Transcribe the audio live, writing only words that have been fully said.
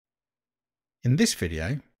In this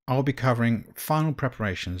video, I'll be covering final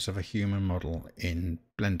preparations of a human model in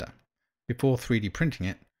Blender before 3D printing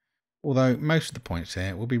it, although most of the points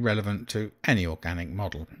here will be relevant to any organic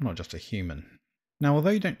model, not just a human. Now,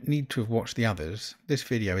 although you don't need to have watched the others, this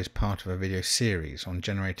video is part of a video series on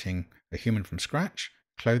generating a human from scratch,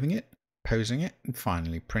 clothing it, posing it, and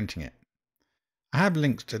finally printing it. I have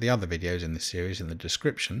links to the other videos in the series in the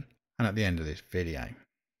description and at the end of this video.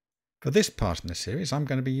 For this part in the series, I'm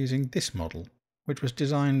going to be using this model, which was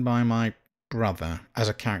designed by my brother as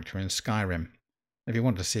a character in Skyrim. If you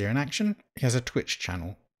want to see her in action, he has a Twitch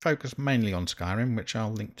channel focused mainly on Skyrim, which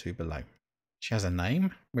I'll link to below. She has a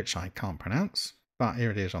name, which I can't pronounce, but here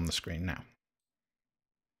it is on the screen now.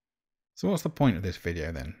 So what's the point of this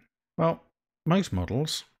video then? Well, most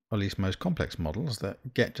models, or at least most complex models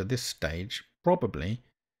that get to this stage, probably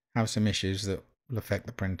have some issues that will affect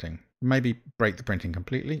the printing. Maybe break the printing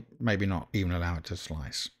completely, maybe not even allow it to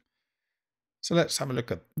slice. So let's have a look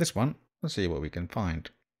at this one and see what we can find.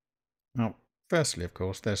 Now, firstly, of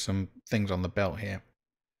course, there's some things on the belt here.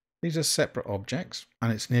 These are separate objects,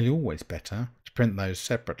 and it's nearly always better to print those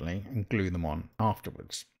separately and glue them on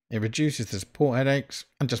afterwards. It reduces the support headaches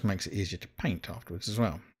and just makes it easier to paint afterwards as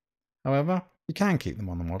well. However, you can keep them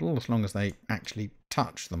on the model as long as they actually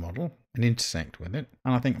touch the model and intersect with it,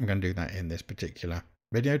 and I think I'm going to do that in this particular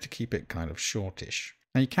video to keep it kind of shortish.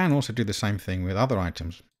 Now you can also do the same thing with other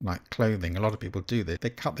items like clothing. A lot of people do this. They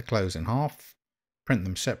cut the clothes in half, print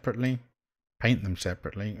them separately, paint them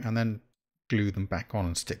separately, and then glue them back on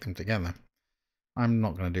and stick them together. I'm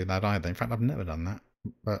not going to do that either. In fact, I've never done that,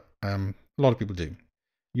 but a lot of people do.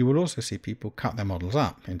 You will also see people cut their models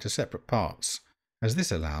up into separate parts, as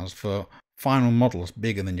this allows for final models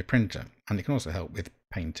bigger than your printer, and it can also help with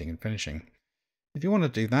painting and finishing. If you want to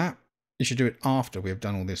do that, you should do it after we have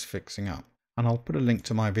done all this fixing up. And I'll put a link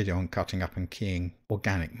to my video on cutting up and keying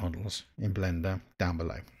organic models in Blender down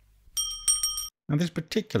below. Now this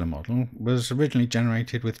particular model was originally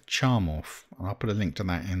generated with Charmorph, and I'll put a link to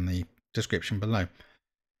that in the description below.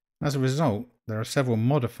 As a result, there are several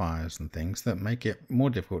modifiers and things that make it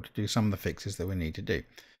more difficult to do some of the fixes that we need to do.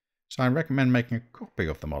 So I recommend making a copy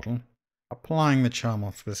of the model, applying the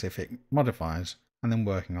Charmorph specific modifiers, and then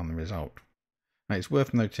working on the result. Now it's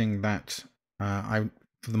worth noting that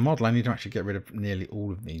for the model, I need to actually get rid of nearly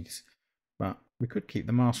all of these, but we could keep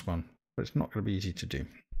the mask one, but it's not going to be easy to do.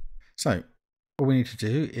 So all we need to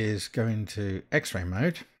do is go into X-ray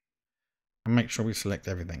mode and make sure we select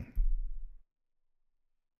everything.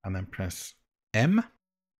 And then press M,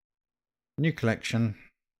 new collection,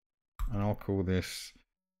 and I'll call this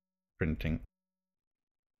printing.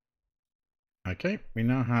 Okay, we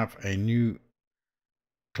now have a new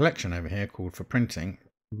collection over here called for printing,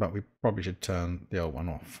 but we probably should turn the old one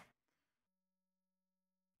off.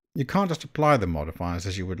 You can't just apply the modifiers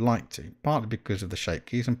as you would like to, partly because of the shape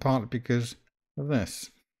keys and partly because of this.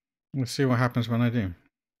 Let's see what happens when I do.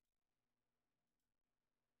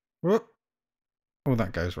 Whoop! Oh,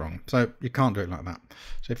 that goes wrong. So you can't do it like that.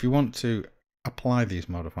 So if you want to apply these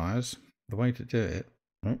modifiers, the way to do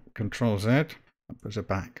it, Control Z, that puts it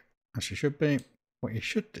back as she should be. What you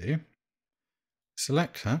should do,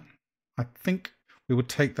 select her. I think we would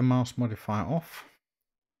take the mask modifier off.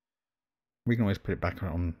 We can always put it back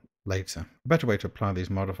on later. A better way to apply these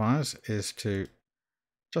modifiers is to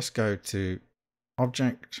just go to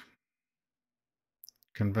Object,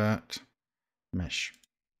 Convert, Mesh.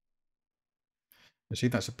 You see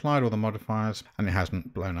that's applied all the modifiers and it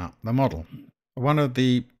hasn't blown up the model. One of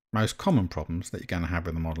the most common problems that you're going to have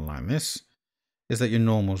with a model like this is that your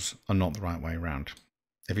normals are not the right way around.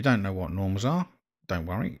 If you don't know what normals are, don't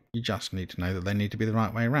worry, you just need to know that they need to be the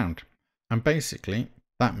right way around. And basically,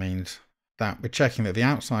 that means that we're checking that the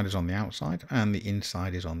outside is on the outside and the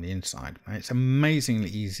inside is on the inside. And it's amazingly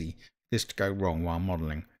easy for this to go wrong while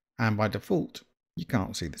modeling. And by default, you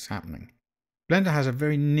can't see this happening. Blender has a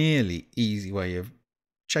very nearly easy way of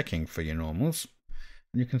checking for your normals.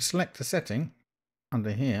 And you can select a setting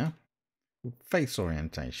under here called Face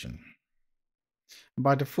Orientation. And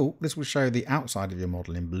by default, this will show the outside of your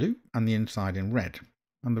model in blue and the inside in red.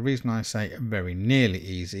 And the reason I say very nearly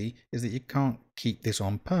easy is that you can't keep this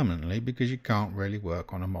on permanently because you can't really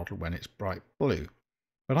work on a model when it's bright blue.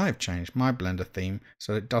 But I've changed my Blender theme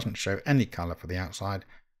so it doesn't show any color for the outside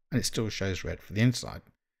and it still shows red for the inside,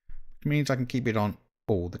 which means I can keep it on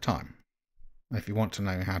all the time. And if you want to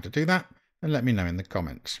know how to do that, then let me know in the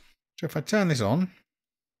comments. So if I turn this on,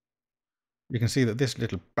 you can see that this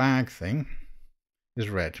little bag thing is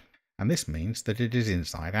red, and this means that it is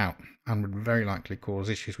inside out and would very likely cause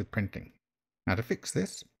issues with printing. Now to fix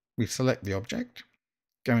this, we select the object,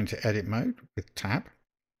 go into edit mode with tab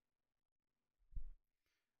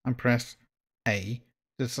and press A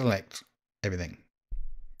to select everything.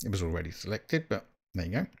 It was already selected, but there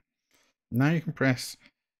you go. Now you can press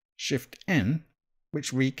Shift N,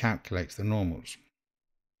 which recalculates the normals.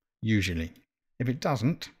 Usually. If it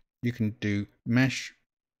doesn't, you can do Mesh,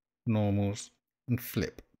 Normals, and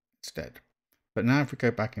Flip instead. But now if we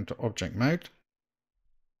go back into object mode,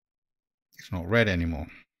 it's not red anymore.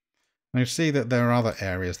 Now you see that there are other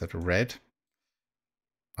areas that are red,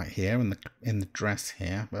 like here in the dress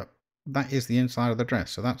here, but that is the inside of the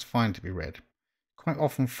dress, so that's fine to be red. Quite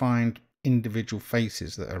often find individual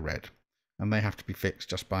faces that are red, and they have to be fixed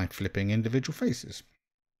just by flipping individual faces.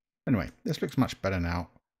 Anyway, this looks much better now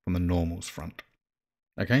from the normals front.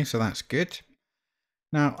 Okay, so that's good.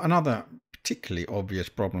 Now, another particularly obvious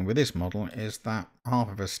problem with this model is that half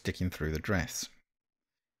of us sticking through the dress.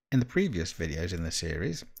 In the previous videos in the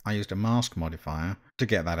series, I used a mask modifier to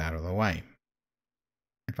get that out of the way.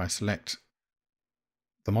 If I select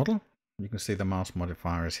the model, you can see the mask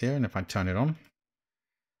modifier is here, and if I turn it on,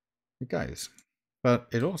 it goes. But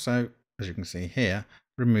it also, as you can see here,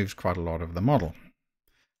 removes quite a lot of the model.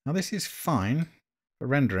 Now this is fine for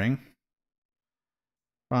rendering,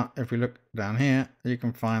 but if we look down here, you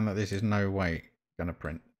can find that this is no way going to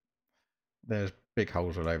print. There's big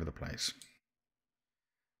holes all over the place.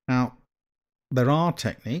 Now, there are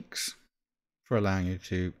techniques for allowing you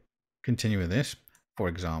to continue with this. For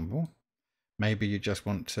example, maybe you just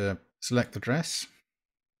want to select the dress,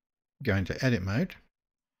 go into edit mode,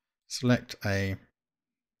 select a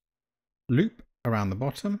loop around the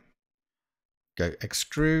bottom, go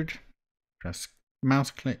extrude, press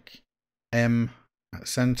mouse click M at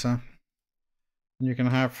center, and you can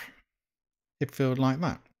have it filled like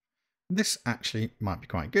that. This actually might be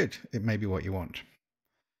quite good. It may be what you want.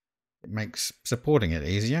 It makes supporting it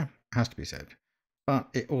easier, has to be said, but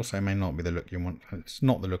it also may not be the look you want. It's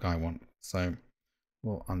not the look I want, so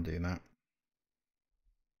we'll undo that.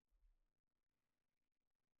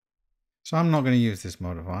 So I'm not going to use this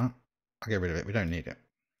modifier. I'll get rid of it. We don't need it.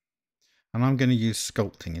 And I'm going to use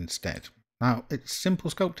sculpting instead. Now, it's simple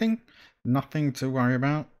sculpting, nothing to worry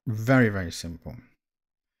about. Very, very simple.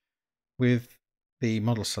 With the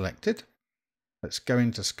model selected, let's go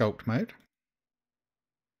into sculpt mode.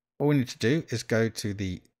 All we need to do is go to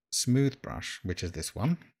the smooth brush, which is this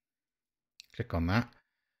one. Click on that.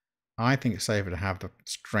 I think it's safer to have the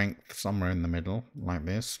strength somewhere in the middle, like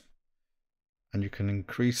this. And you can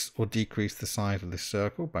increase or decrease the size of this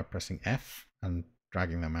circle by pressing F and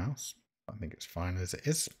dragging the mouse. I think it's fine as it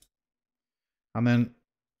is. And then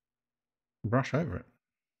brush over it.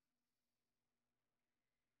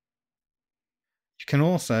 You can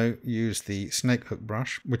also use the snake hook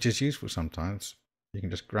brush, which is useful sometimes. You can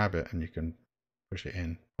just grab it and you can push it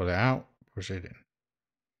in, pull it out, push it in.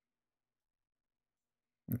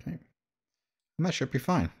 Okay. And that should be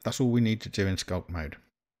fine. That's all we need to do in sculpt mode.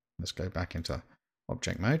 Let's go back into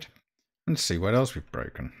object mode and see what else we've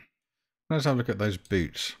broken. Let's have a look at those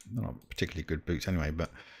boots. They're not particularly good boots anyway,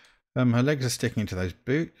 but her legs are sticking into those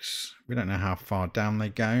boots. We don't know how far down they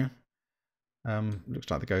go. Looks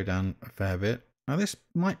like they go down a fair bit. Now this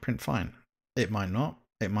might print fine. It might not.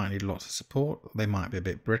 It might need lots of support. They might be a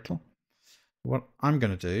bit brittle. What I'm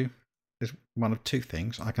going to do is one of two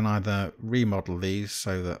things. I can either remodel these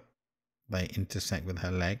so that they intersect with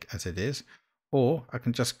her leg as it is, or I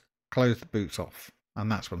can just close the boots off.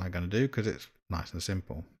 And that's what I'm going to do because it's nice and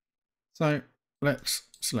simple. So let's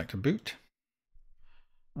select a boot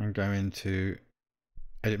and go into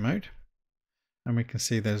edit mode. And we can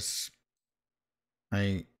see there's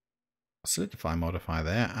a solidify modifier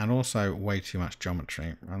there and also way too much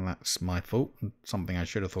geometry. And that's my fault, and something I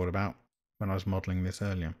should have thought about when I was modeling this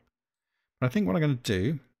earlier. But I think what I'm going to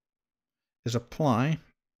do is apply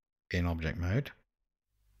in object mode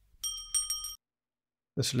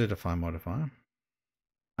the solidify modifier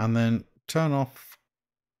and then turn off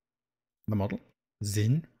the model,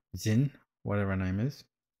 Zin, whatever her name is.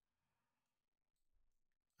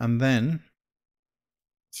 And then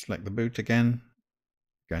select the boot again,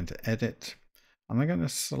 go into edit, and I'm going to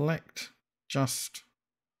select just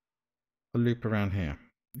the loop around here.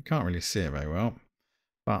 You can't really see it very well,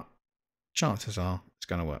 but chances are it's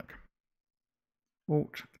going to work.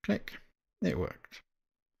 Alt click, it worked.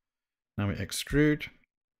 Now we extrude,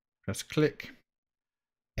 press click,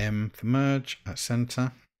 M for merge at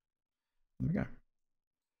center. There we go.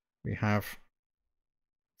 We have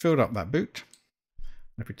filled up that boot.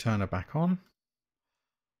 If we turn her back on,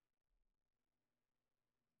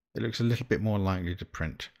 it looks a little bit more likely to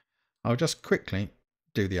print. I'll just quickly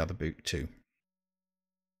do the other boot too.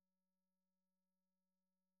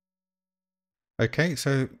 Okay,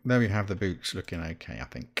 so there we have the boots looking okay, I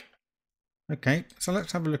think. Okay, so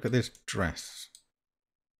let's have a look at this dress.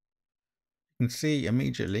 You can see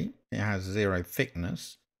immediately it has 0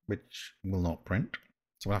 thickness, which will not print.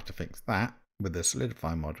 So we'll have to fix that with the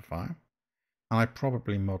solidify modifier. And I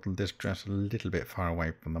probably modeled this dress a little bit far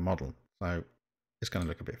away from the model. So it's going to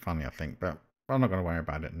look a bit funny, I think, but I'm not going to worry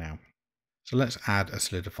about it now. So let's add a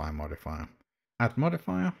solidify modifier. Add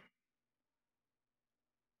modifier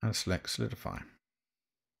and select solidify.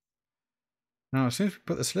 Now, as soon as we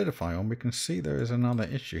put the solidify on, we can see there is another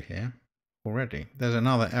issue here already. There's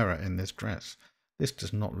another error in this dress. This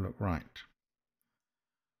does not look right.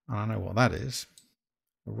 And I know what that is.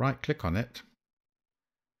 Right click on it,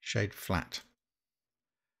 shade flat.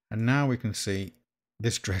 And now we can see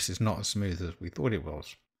this dress is not as smooth as we thought it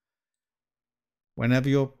was. Whenever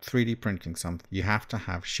you're 3D printing something, you have to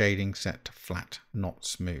have shading set to flat, not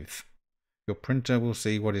smooth. Your printer will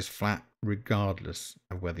see what is flat regardless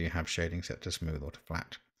of whether you have shading set to smooth or to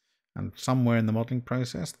flat. And somewhere in the modeling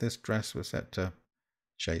process, this dress was set to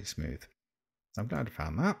shade smooth. I'm glad I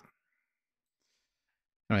found that.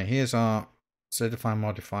 Anyway, here's our solidify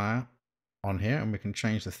modifier on here, and we can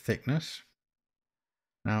change the thickness.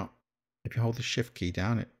 Now, if you hold the shift key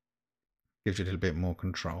down, it gives you a little bit more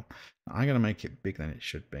control. I'm going to make it bigger than it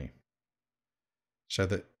should be so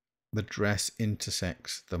that the dress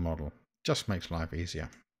intersects the model. Just makes life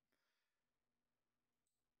easier.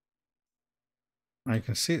 Now you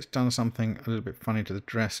can see it's done something a little bit funny to the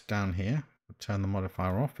dress down here. I'll turn the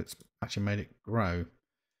modifier off. It's actually made it grow.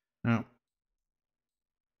 Now,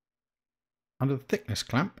 under the thickness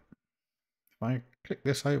clamp, if I click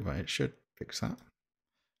this over, it should fix that.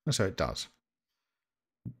 And so it does.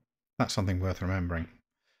 That's something worth remembering.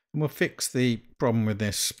 And we'll fix the problem with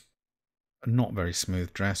this not very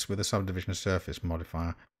smooth dress with a subdivision surface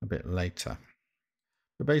modifier a bit later.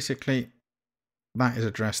 But basically, that is a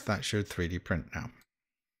dress that should 3D print now.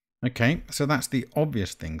 Okay, so that's the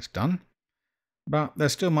obvious things done. But there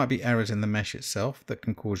still might be errors in the mesh itself that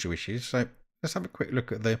can cause you issues. So let's have a quick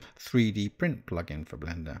look at the 3D print plugin for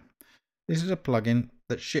Blender. This is a plugin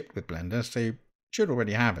that's shipped with Blender, so you should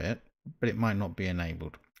already have it, but it might not be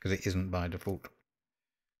enabled because it isn't by default.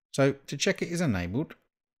 So to check it is enabled,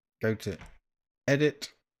 go to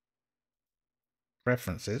Edit,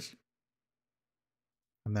 Preferences,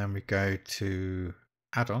 and then we go to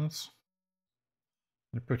Add-ons.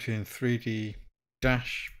 We put in 3D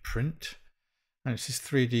print, and it's this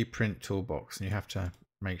 3D print toolbox, and you have to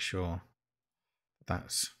make sure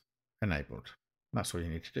that's enabled. That's all you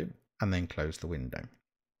need to do, and then close the window.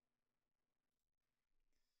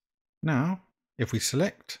 Now, if we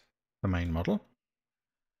select the main model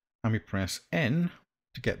and we press N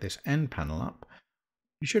to get this N panel up,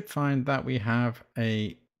 you should find that we have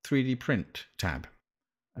a 3D print tab.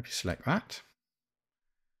 If you select that,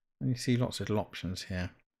 and you see lots of little options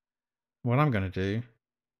here. What I'm going to do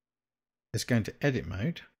is go into edit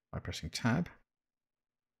mode by pressing tab,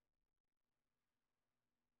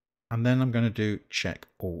 and then I'm going to do check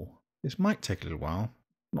all. This might take a little while,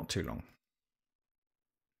 not too long.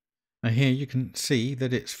 Now here you can see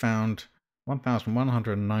that it's found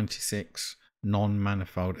 1196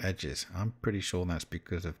 non-manifold edges. I'm pretty sure that's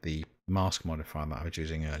because of the mask modifier that I was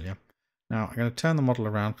using earlier. Now I'm going to turn the model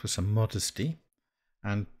around for some modesty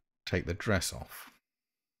and take the dress off.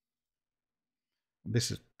 This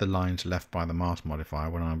is the lines left by the mask modifier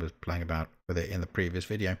when I was playing about with it in the previous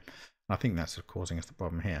video. I think that's causing us the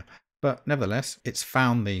problem here. But nevertheless, it's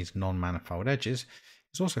found these non-manifold edges.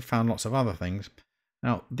 It's also found lots of other things.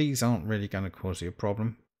 Now, these aren't really going to cause you a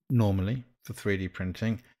problem normally for 3D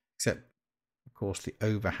printing, except, of course, the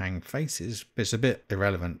overhang faces. But it's a bit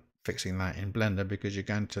irrelevant fixing that in Blender because you're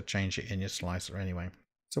going to change it in your slicer anyway.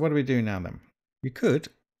 So what do we do now then? You could,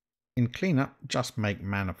 in cleanup, just make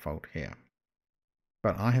manifold here.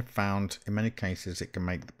 But I have found in many cases it can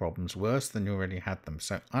make the problems worse than you already had them.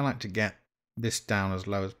 So I like to get this down as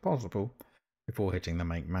low as possible before hitting the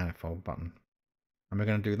make manifold button. And we're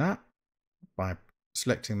going to do that by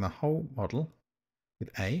selecting the whole model with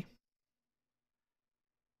A,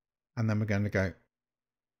 and then we're going to go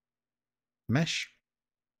mesh,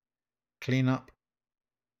 clean up,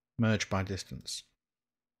 merge by distance,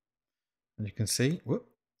 and you can see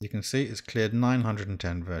it's cleared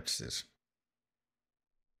 910 vertices.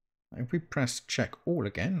 If we press check all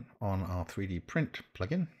again on our 3D print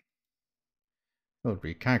plugin, it would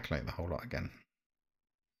recalculate the whole lot again.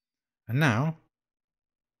 And now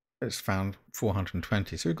it's found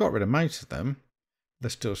 420. So we've got rid of most of them.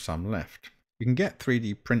 There's still some left. You can get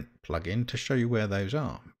 3D print plugin to show you where those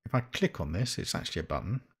are. If I click on this, it's actually a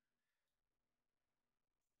button.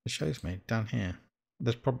 It shows me down here.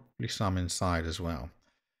 There's probably some inside as well.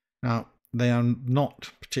 Now, they are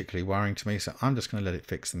not particularly worrying to me, so I'm just going to let it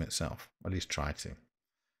fix them itself, at least try to.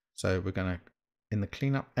 So we're going to, in the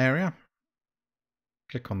cleanup area,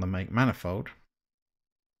 click on the make manifold.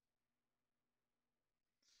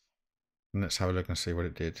 And let's have a look and see what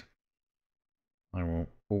it did. I will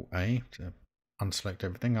Alt-A to unselect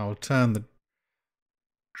everything. I'll turn the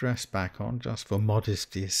dress back on just for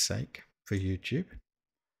modesty's sake for YouTube.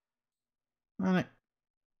 And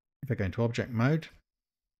if I go into object mode,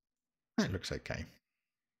 that looks okay.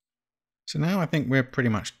 So now I think we're pretty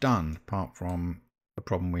much done, apart from the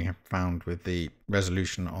problem we have found with the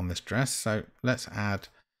resolution on this dress. So let's add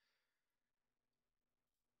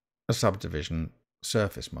a subdivision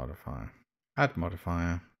surface modifier. Add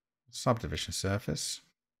modifier, subdivision surface.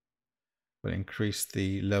 We'll increase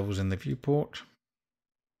the levels in the viewport.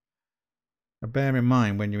 Now bear in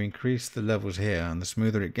mind, when you increase the levels here, and the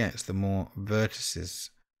smoother it gets, the more vertices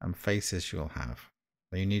and faces you'll have.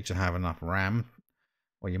 So you need to have enough RAM,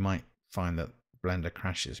 or you might find that Blender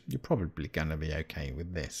crashes. You're probably going to be okay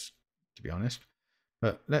with this, to be honest.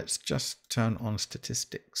 But let's just turn on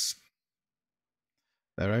statistics.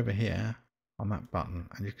 They're over here on that button,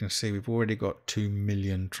 and you can see we've already got 2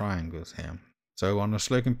 million triangles here. So on a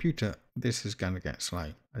slow computer, this is going to get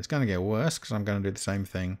slow. It's going to get worse because I'm going to do the same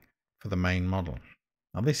thing for the main model.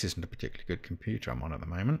 Now this isn't a particularly good computer I'm on at the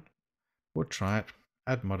moment. We'll try it.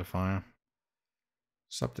 Add modifier,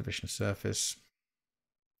 subdivision surface.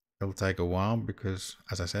 It'll take a while because,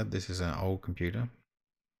 as I said, this is an old computer,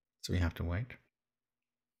 so we have to wait.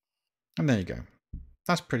 And there you go.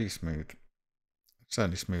 That's pretty smooth.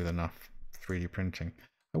 Certainly smooth enough for 3D printing.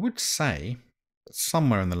 I would say that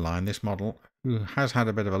somewhere in the line, this model, who has had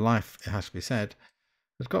a bit of a life, it has to be said,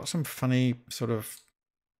 has got some funny sort of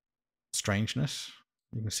strangeness.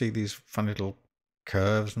 You can see these funny little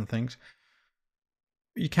curves and things.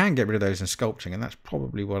 You can get rid of those in sculpting, and that's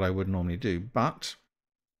probably what I would normally do, but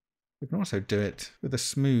we can also do it with a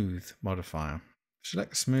smooth modifier. Select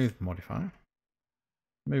the smooth modifier,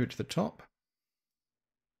 move it to the top,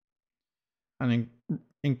 and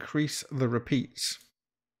increase the repeats.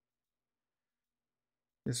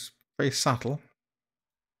 It's very subtle,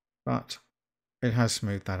 but it has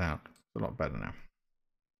smoothed that out. It's a lot better now.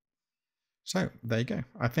 So there you go.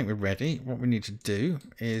 I think we're ready. What we need to do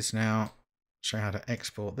is now show how to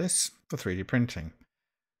export this for 3D printing.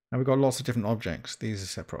 Now we've got lots of different objects. These are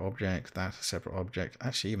separate objects, that's a separate object.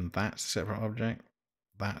 Actually, even that's a separate object,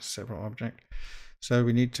 that's a separate object. So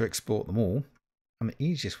we need to export them all. And the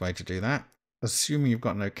easiest way to do that, assuming you've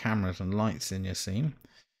got no cameras and lights in your scene,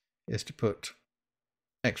 is to put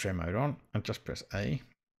X-ray mode on and just press A,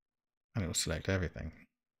 and it will select everything.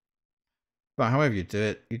 But however you do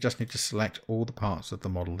it, you just need to select all the parts of the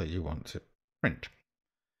model that you want to print.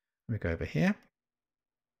 We go over here.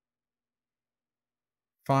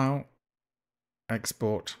 File,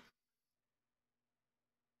 export,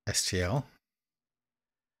 STL,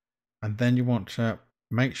 and then you want to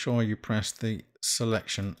make sure you press the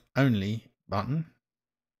selection only button,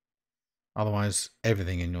 otherwise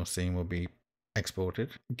everything in your scene will be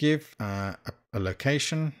exported. Give a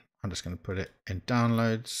location. I'm just going to put it in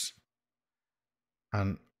downloads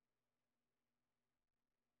and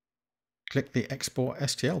click the export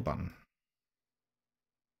STL button.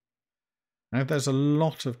 Now, if there's a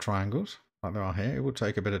lot of triangles, like there are here, it will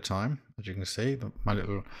take a bit of time. As you can see, my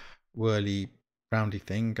little whirly, roundy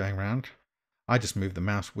thing going around. I just move the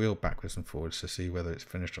mouse wheel backwards and forwards to see whether it's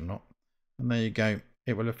finished or not. And there you go,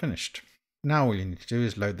 it will have finished. Now all you need to do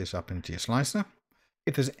is load this up into your slicer.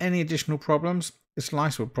 If there's any additional problems, the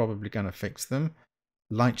slicer will probably going to fix them.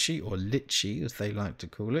 Lightsheet, or Litchi as they like to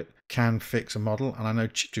call it, can fix a model, and I know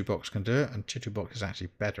Chitubox can do it, and Chitubox is actually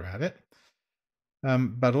better at it.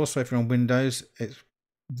 But also if you're on Windows, it's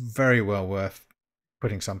very well worth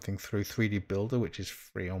putting something through 3D Builder, which is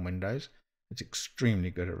free on Windows. It's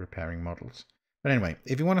extremely good at repairing models. But anyway,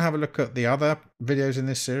 if you want to have a look at the other videos in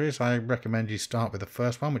this series, I recommend you start with the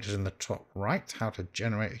first one, which is in the top right, how to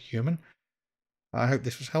generate a human. I hope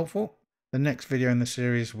this was helpful. The next video in the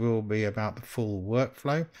series will be about the full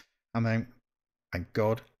workflow, and then, thank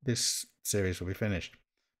God, this series will be finished.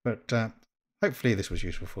 But hopefully this was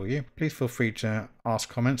useful for you. Please feel free to ask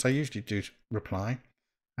comments. I usually do reply.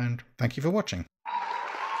 And thank you for watching.